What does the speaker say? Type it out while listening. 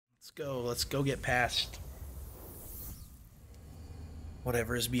Let's go get past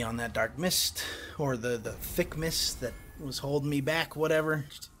whatever is beyond that dark mist, or the thick mist that was holding me back, whatever.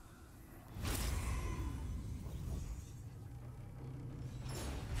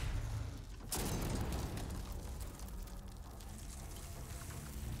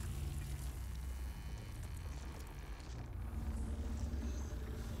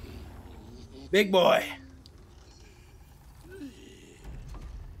 Big boy.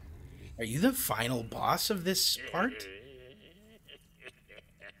 Are you the final boss of this part?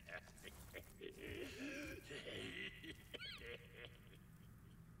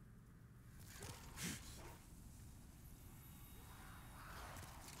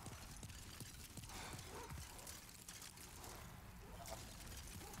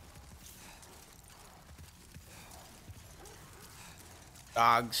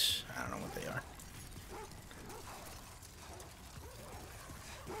 Dogs. I don't know what they are.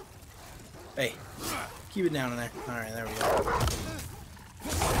 Hey, keep it down in there. Alright, there we go.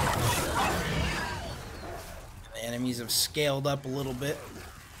 The enemies have scaled up a little bit.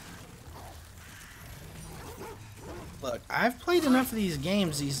 Look, I've played enough of these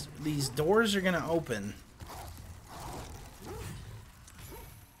games. These doors are gonna open.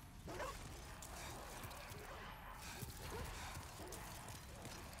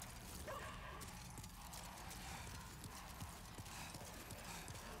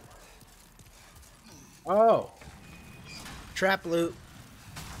 Oh, trap loot.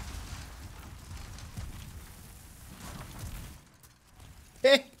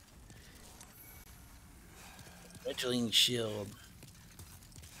 Hey, fledgling shield.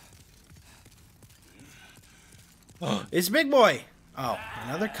 Oh, it's Big Boy. Oh,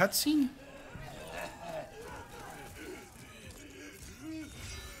 another cutscene.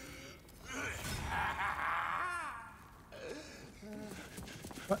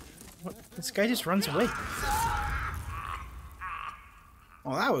 What? This guy just runs away.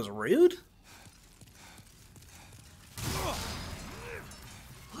 Well, that was rude.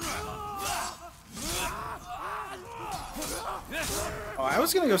 Oh, I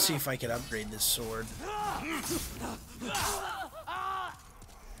was gonna go see if I could upgrade this sword. There's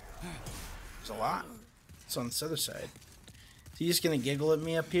a lot. It's on this other side. Is he just gonna giggle at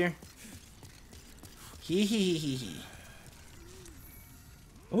me up here? Hee hee hee hee hee.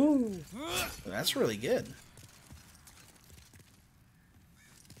 Ooh, that's really good.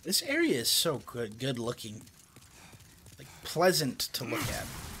 This area is so good looking. Like, pleasant to look at.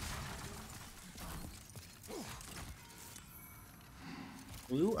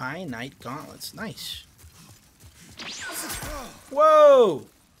 Blue Eye Knight Gauntlets. Nice. Whoa!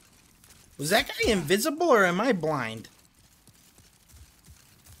 Was that guy invisible or am I blind?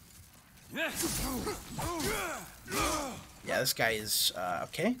 Yeah, this guy is,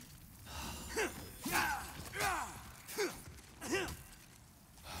 okay.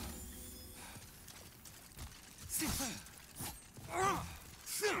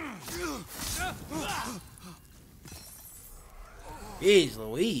 Jeez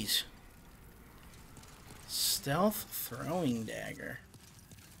Louise. Stealth throwing dagger.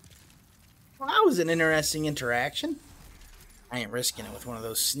 Well, that was an interesting interaction. I ain't risking it with one of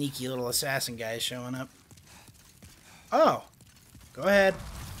those sneaky little assassin guys showing up. Oh, go ahead.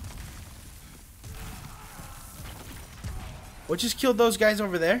 What just killed those guys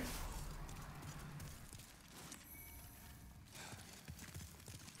over there?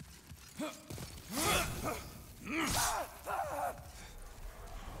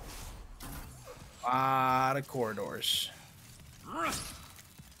 Lot of corridors.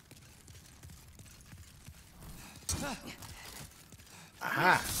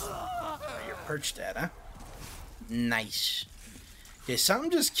 Aha! Where you're perched at, huh? Nice. Okay,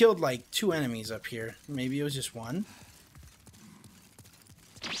 something just killed like 2 enemies up here. Maybe it was just one.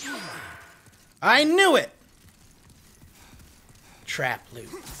 I knew it! Trap loot.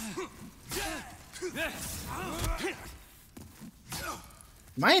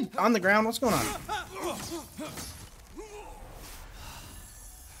 Am I on the ground? What's going on?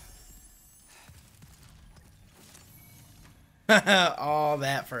 All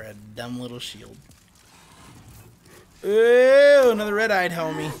that for a dumb little shield. Ooh, another red-eyed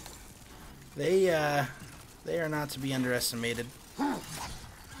homie. They are not to be underestimated.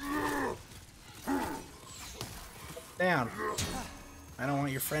 Down. I don't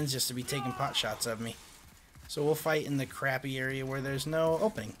want your friends just to be taking pot shots of me. So we'll fight in the crappy area where there's no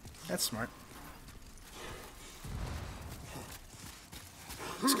opening. That's smart.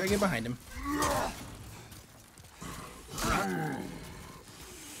 Just gotta get behind him.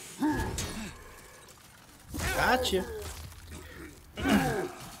 Gotcha.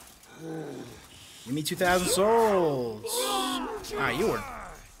 Give me 2,000 souls. Ah, you were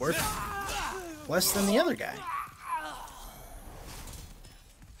worth less than the other guy.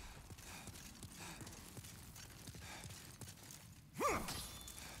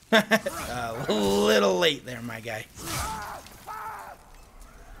 A little late there, my guy.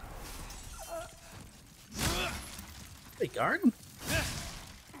 Hey, garden.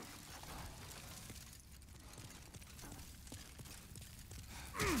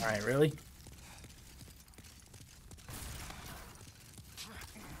 All right, really?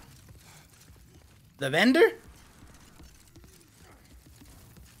 The vendor? What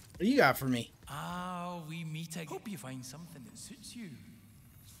do you got for me? Ah, we meet again. Hope you find something that suits you.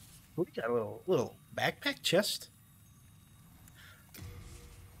 We got a little backpack chest.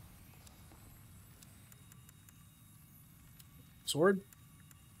 Sword.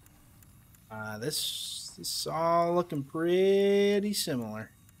 This is all looking pretty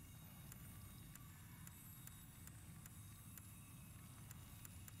similar.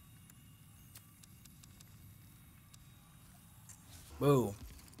 Boom.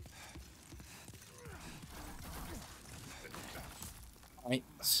 Alright,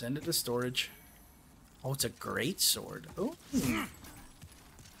 send it to storage. Oh, it's a great sword. Oh.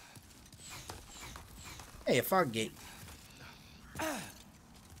 Hey, a fog gate.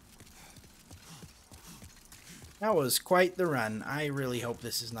 That was quite the run. I really hope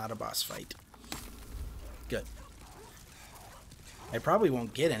this is not a boss fight. Good. I probably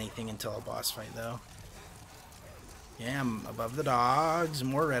won't get anything until a boss fight, though. Yeah, I'm above the dogs.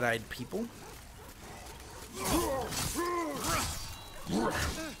 More red-eyed people.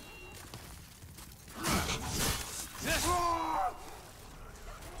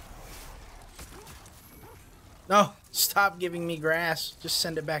 No, stop giving me grass. Just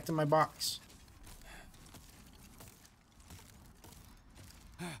send it back to my box.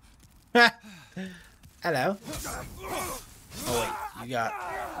 Hello. Oh wait, you got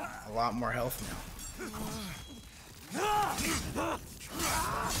a lot more health now.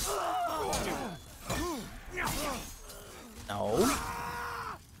 No.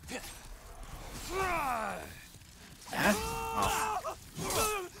 Huh?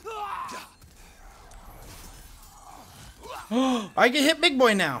 Oh. I can hit Big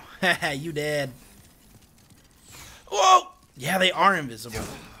Boy now. You dead. Whoa! Yeah, they are invisible.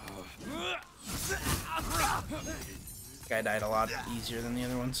 This guy died a lot easier than the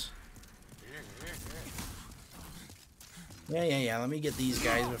other ones. Yeah. Let me get these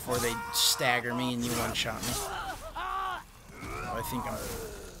guys before they stagger me and you one-shot me. Oh, I think I'm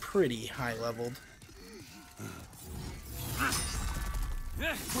pretty high-leveled.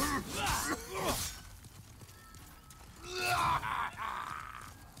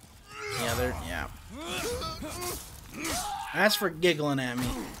 Yeah. That's for giggling at me.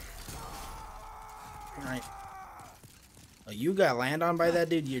 Alright. Oh, you got land on by that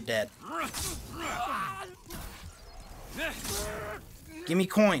dude, you're dead. Give me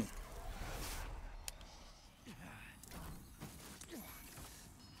coin.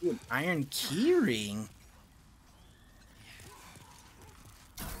 Ooh, an iron key ring.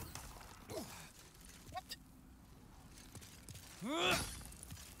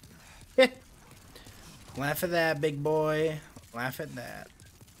 What? Laugh at that, big boy. Laugh at that.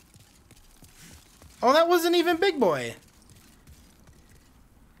 Oh, that wasn't even Big Boy.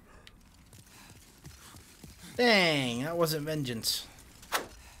 Dang, that wasn't vengeance.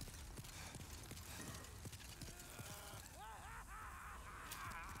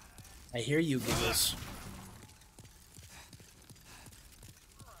 I hear you, Giggles.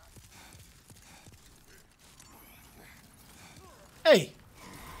 Hey!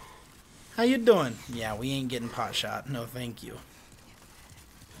 How you doing? Yeah, we ain't getting pot shot. No, thank you.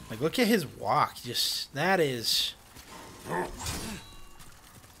 Like, look at his walk. Just, that is...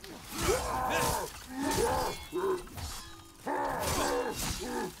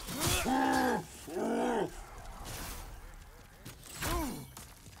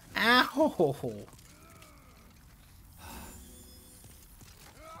 Ow!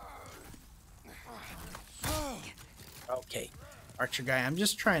 Okay. Archer guy, I'm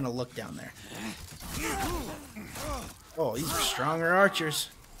just trying to look down there. Oh, these are stronger archers.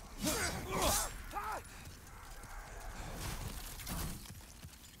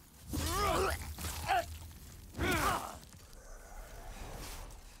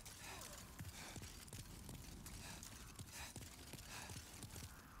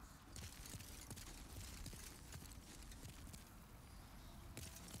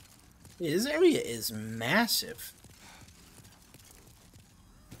 This area is massive.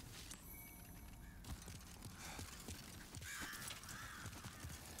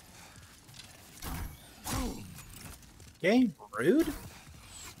 Okay, rude.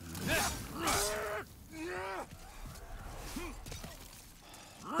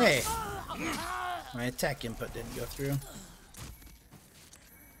 Hey, my attack input didn't go through.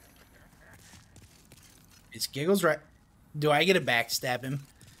 Is Giggles right? Do I get to backstab him?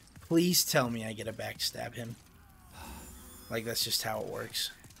 Please tell me I get to backstab him. Like, that's just how it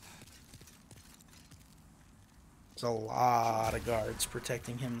works. There's a lot of guards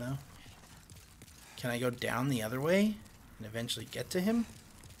protecting him, though. Can I go down the other way and eventually get to him?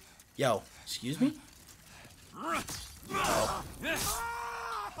 Yo, excuse me? Oh.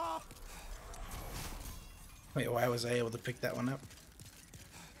 Wait, why was I able to pick that one up?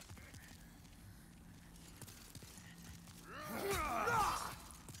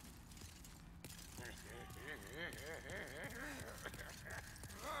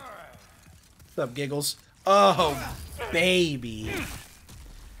 What's up, Giggles? Oh, baby.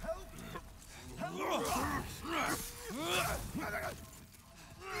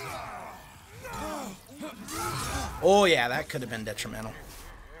 Oh, yeah, that could have been detrimental.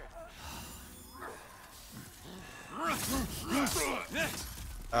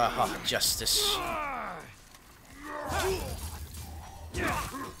 Justice.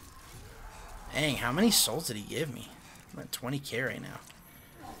 Dang, how many souls did he give me? I'm at 20k right now.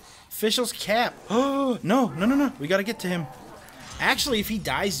 Official's cap. Oh, no. We gotta get to him. Actually, if he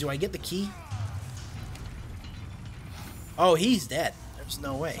dies, do I get the key? Oh, he's dead. There's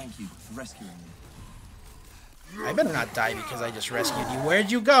no way. Thank you for rescuing me. I better not die because I just rescued you.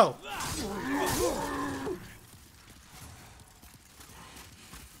 Where'd you go?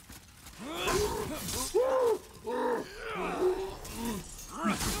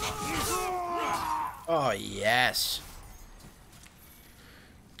 Oh, yes.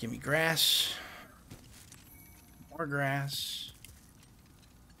 Give me grass. More grass.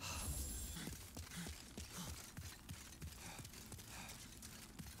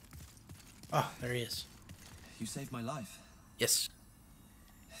 Oh, there he is. You saved my life. Yes.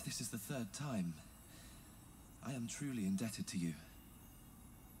 This is the third time. I am truly indebted to you.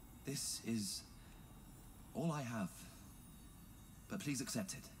 This is all I have. But please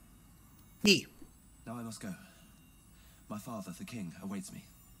accept it. Me. Now I must go. My father, the king, awaits me.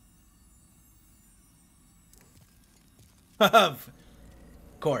 Of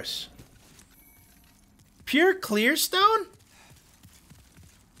course. Pure clear stone?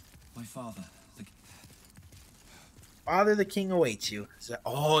 My father, Father the king awaits you.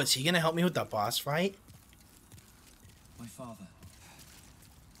 Is he gonna help me with the boss fight? My father.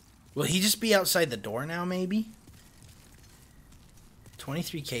 Will he just be outside the door now, maybe?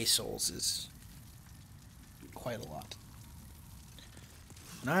 23k souls is quite a lot.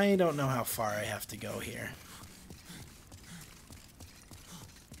 And I don't know how far I have to go here.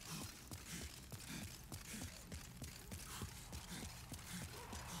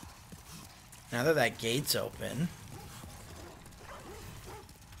 Now that that gate's open...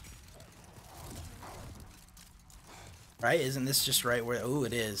 Right? Isn't this just right where... Ooh,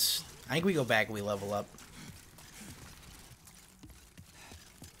 it is. I think we go back and we level up.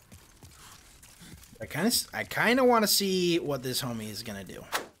 I kind of want to see what this homie is going to do.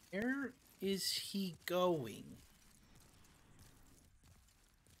 Where is he going?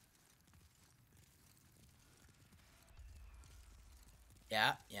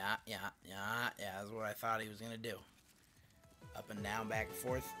 Yeah, that's what I thought he was going to do. Up and down, back and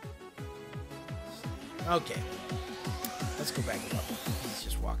forth. Okay. Let's go back and up. He's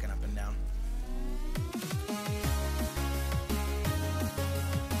just